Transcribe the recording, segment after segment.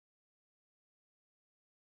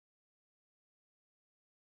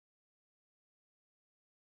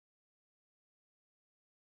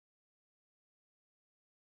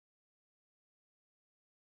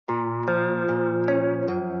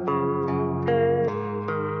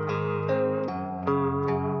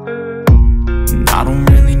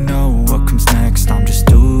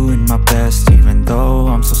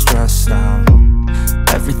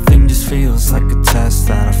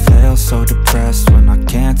so depressed when I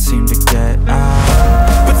can't seem to get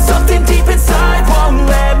out. But something deep inside won't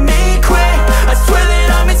let me quit. I swear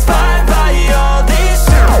that I'm inspired by all this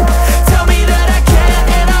shit. Tell me that I can't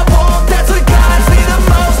and I won't. That's what guides me the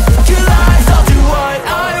most. Your lies, I'll do what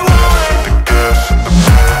I want. The gas in the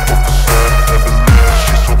back of the sun, never knew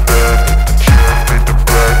she's so bad. Can't beat the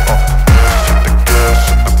brag. The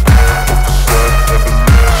gas in the back of the sun, never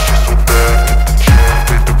knew she's so bad. Can't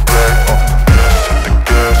beat the brag. The gas in the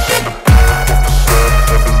back of the sun,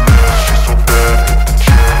 never knew she's so bad.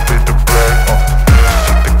 Can't beat the brag.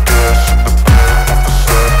 The gas in the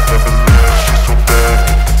back of the sun, never knew she's so bad.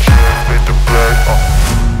 Can't beat the brag.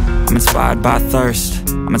 I'm inspired by thirst,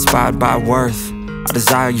 I'm inspired by worth. I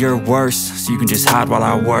desire your worst, so you can just hide while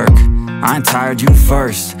I work. I ain't tired, you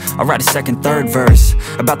first. I'll write a second, third verse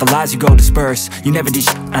about the lies you go disperse. You never did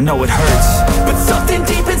shit, I know it hurts. But something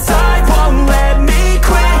deep inside won't let me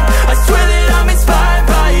quit. I swear that I'm